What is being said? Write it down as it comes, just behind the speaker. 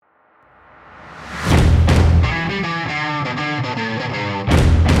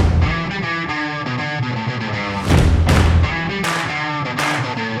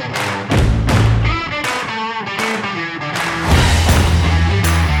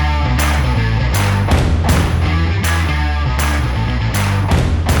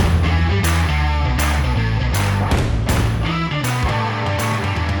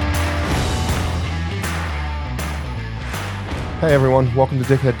Hey everyone, welcome to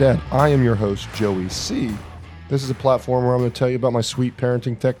Dickhead Dad. I am your host, Joey C. This is a platform where I'm going to tell you about my sweet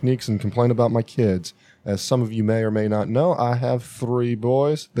parenting techniques and complain about my kids. As some of you may or may not know, I have 3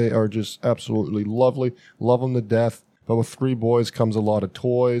 boys. They are just absolutely lovely, love them to death. But with 3 boys comes a lot of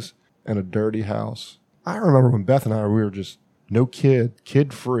toys and a dirty house. I remember when Beth and I, we were just no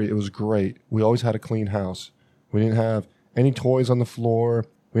kid-free. It was great. We always had a clean house. We didn't have any toys on the floor.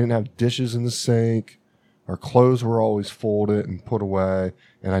 We didn't have dishes in the sink. Our clothes were always folded and put away.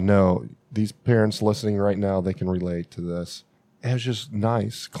 And I know these parents listening right now, they can relate to this. It was just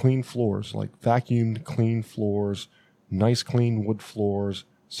nice, clean floors, like vacuumed clean floors, nice clean wood floors.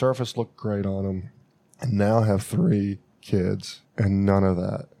 Surface looked great on them. And now I have 3 kids, and none of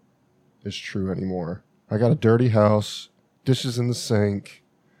that is true anymore. I got a dirty house, dishes in the sink,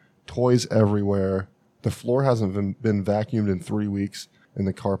 toys everywhere. The floor hasn't been vacuumed in 3 weeks in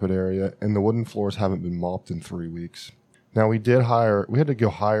the carpet area, and the wooden floors haven't been mopped in 3 weeks. Now we had to go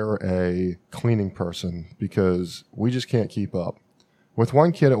hire a cleaning person because we just can't keep up. With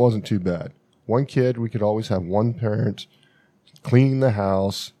one kid, it wasn't too bad. One kid, we could always have one parent cleaning the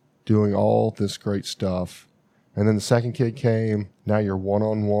house, doing all this great stuff. And then the second kid came, now you're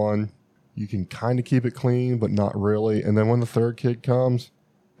one-on-one. You can kind of keep it clean, but not really. And then when the third kid comes,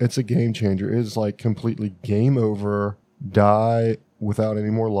 it's a game changer. It is like completely game over, die without any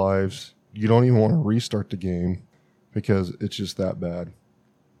more lives. You don't even want to restart the game because it's just that bad.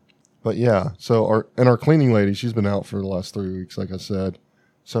 But yeah, so our cleaning lady, she's been out for the last 3 weeks, like I said.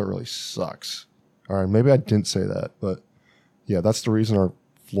 So it really sucks. All right, maybe I didn't say that, but yeah, that's the reason our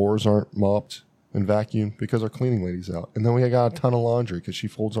floors aren't mopped and vacuumed, because our cleaning lady's out. And then we got a ton of laundry because she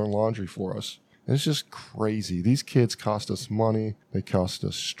folds our laundry for us. And it's just crazy. These kids cost us money. They cost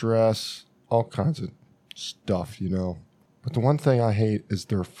us stress, all kinds of stuff, you know. But the one thing I hate is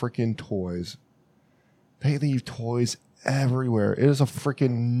their freaking toys. They leave toys everywhere. It is a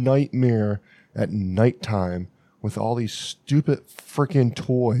freaking nightmare at nighttime with all these stupid freaking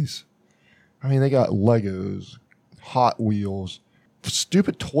toys. I mean, they got Legos, Hot Wheels,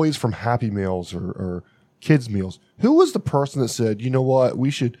 stupid toys from Happy Meals or Kids Meals. Who was the person that said, you know what, we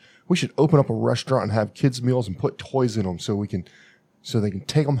should open up a restaurant and have kids meals and put toys in them so they can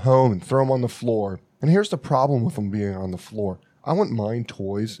take them home and throw them on the floor? And here's the problem with them being on the floor. I wouldn't mind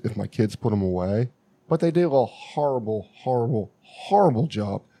toys if my kids put them away, but they do a horrible, horrible, horrible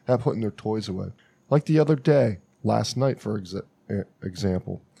job at putting their toys away. Like the other day, last night, for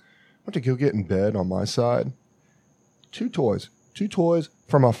example, I went to go get in bed on my side. 2 toys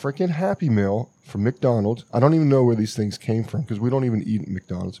from a freaking Happy Meal from McDonald's. I don't even know where these things came from because we don't even eat at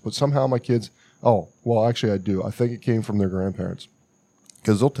McDonald's. But somehow my kids, actually I do. I think it came from their grandparents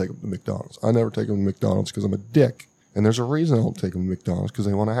because they'll take them to McDonald's. I never take them to McDonald's because I'm a dick. And there's a reason I don't take them to McDonald's, because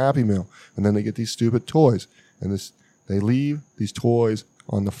they want a Happy Meal. And then they get these stupid toys. And they leave these toys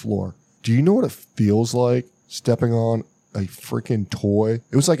on the floor. Do you know what it feels like stepping on a freaking toy?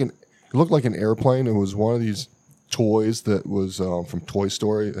 It looked like an airplane. It was one of these toys that was from Toy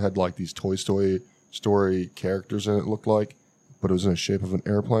Story. It had like these Toy Story characters in it, looked like, but it was in the shape of an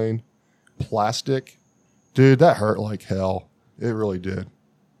airplane. Plastic. Dude, that hurt like hell. It really did.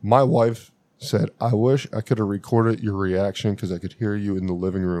 My wife said, I wish I could have recorded your reaction because I could hear you in the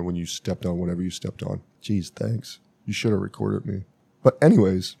living room when you stepped on whatever you stepped on. Jeez, thanks. You should have recorded me. But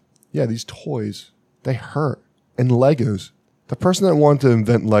anyways, yeah, these toys, they hurt. And Legos. The person that wanted to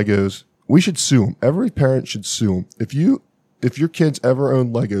invent Legos, we should sue them. Every parent should sue them. If your kids ever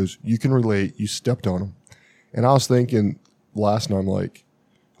owned Legos, you can relate. You stepped on them. And I was thinking last night,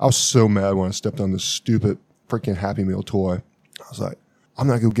 I was so mad when I stepped on this stupid freaking Happy Meal toy. I was like, I'm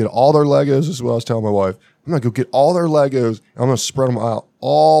going to go get all their Legos. This is what I was telling my wife. I'm going to go get all their Legos, and I'm going to spread them out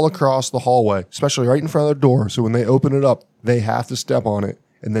all across the hallway, especially right in front of their door. So when they open it up, they have to step on it,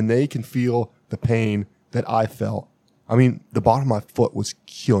 and then they can feel the pain that I felt. I mean, the bottom of my foot was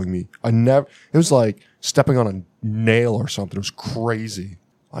killing me. It was like stepping on a nail or something. It was crazy.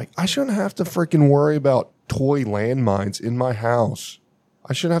 Like, I shouldn't have to freaking worry about toy landmines in my house.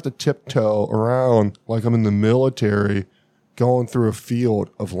 I shouldn't have to tiptoe around like I'm in the military going through a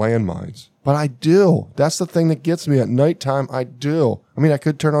field of landmines. But I do. That's the thing that gets me at nighttime. I do. I mean, I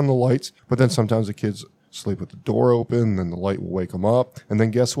could turn on the lights, but then sometimes the kids sleep with the door open, and then the light will wake them up. And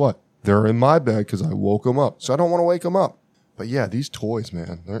then guess what? They're in my bed because I woke them up. So I don't want to wake them up. But yeah, these toys,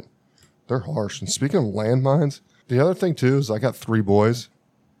 man, they're harsh. And speaking of landmines, the other thing too is I got 3 boys,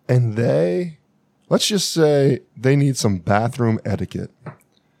 and let's just say they need some bathroom etiquette.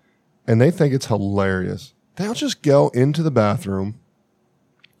 And they think it's hilarious. They'll just go into the bathroom.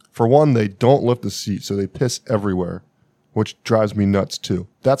 For one, they don't lift the seat, so they piss everywhere, which drives me nuts too.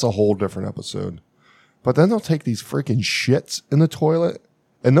 That's a whole different episode. But then they'll take these freaking shits in the toilet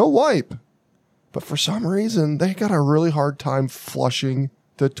and they'll wipe. But for some reason, they got a really hard time flushing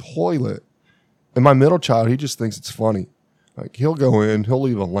the toilet. And my middle child, he just thinks it's funny. Like, he'll go in, he'll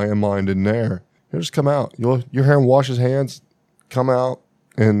leave a landmine in there. He'll just come out. You'll hear him wash his hands, come out,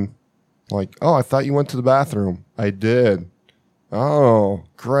 and like, oh, I thought you went to the bathroom. I did. Oh,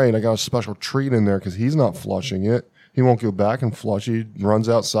 great. I got a special treat in there because he's not flushing it. He won't go back and flush. He runs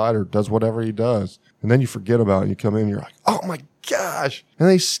outside or does whatever he does. And then you forget about it. You come in and you're like, oh my gosh. And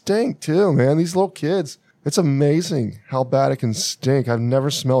they stink too, man. These little kids. It's amazing how bad it can stink. I've never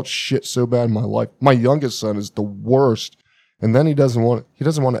smelled shit so bad in my life. My youngest son is the worst. And then he doesn't want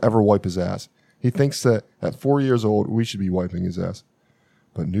to ever wipe his ass. He thinks that at 4 years old, we should be wiping his ass.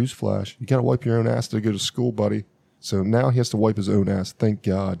 But newsflash, you got to wipe your own ass to go to school, buddy. So now he has to wipe his own ass. Thank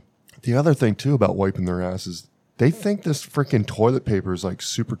God. The other thing too about wiping their ass is they think this freaking toilet paper is like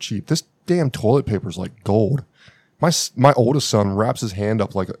super cheap. This damn toilet paper is like gold. My oldest son wraps his hand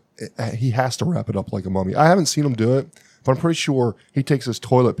up he has to wrap it up like a mummy. I haven't seen him do it, but I'm pretty sure he takes his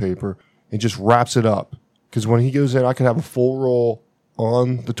toilet paper and just wraps it up. Because when he goes in, I could have a full roll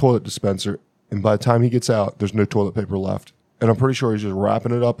on the toilet dispenser, and by the time he gets out, there's no toilet paper left. And I'm pretty sure he's just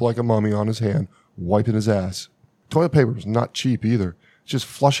wrapping it up like a mummy on his hand, wiping his ass. Toilet paper is not cheap either. It's just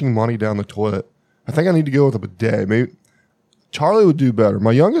flushing money down the toilet. I think I need to go with a bidet. Maybe Charlie would do better.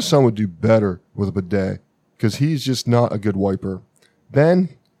 My youngest son would do better with a bidet because he's just not a good wiper. Ben,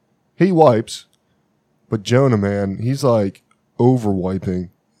 he wipes, but Jonah, man, he's like over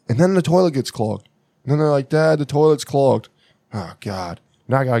wiping. And then the toilet gets clogged. And then they're like, Dad, the toilet's clogged. Oh, God.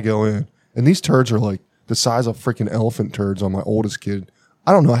 Now I got to go in. And these turds are like the size of freaking elephant turds on my oldest kid.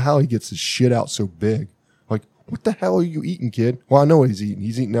 I don't know how he gets his shit out so big. Like, what the hell are you eating, kid? Well, I know what he's eating.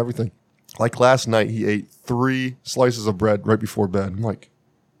 He's eating everything. Like last night, he ate 3 slices of bread right before bed. I'm like,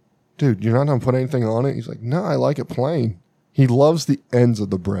 dude, you're not going to put anything on it? He's like, no, I like it plain. He loves the ends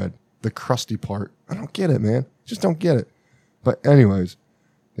of the bread, the crusty part. I don't get it, man. Just don't get it. But anyways,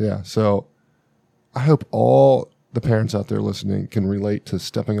 yeah, so I hope all the parents out there listening can relate to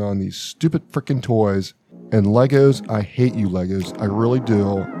stepping on these stupid freaking toys. And Legos, I hate you, Legos. I really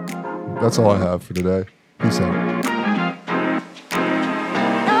do. That's all I have for today. Peace out.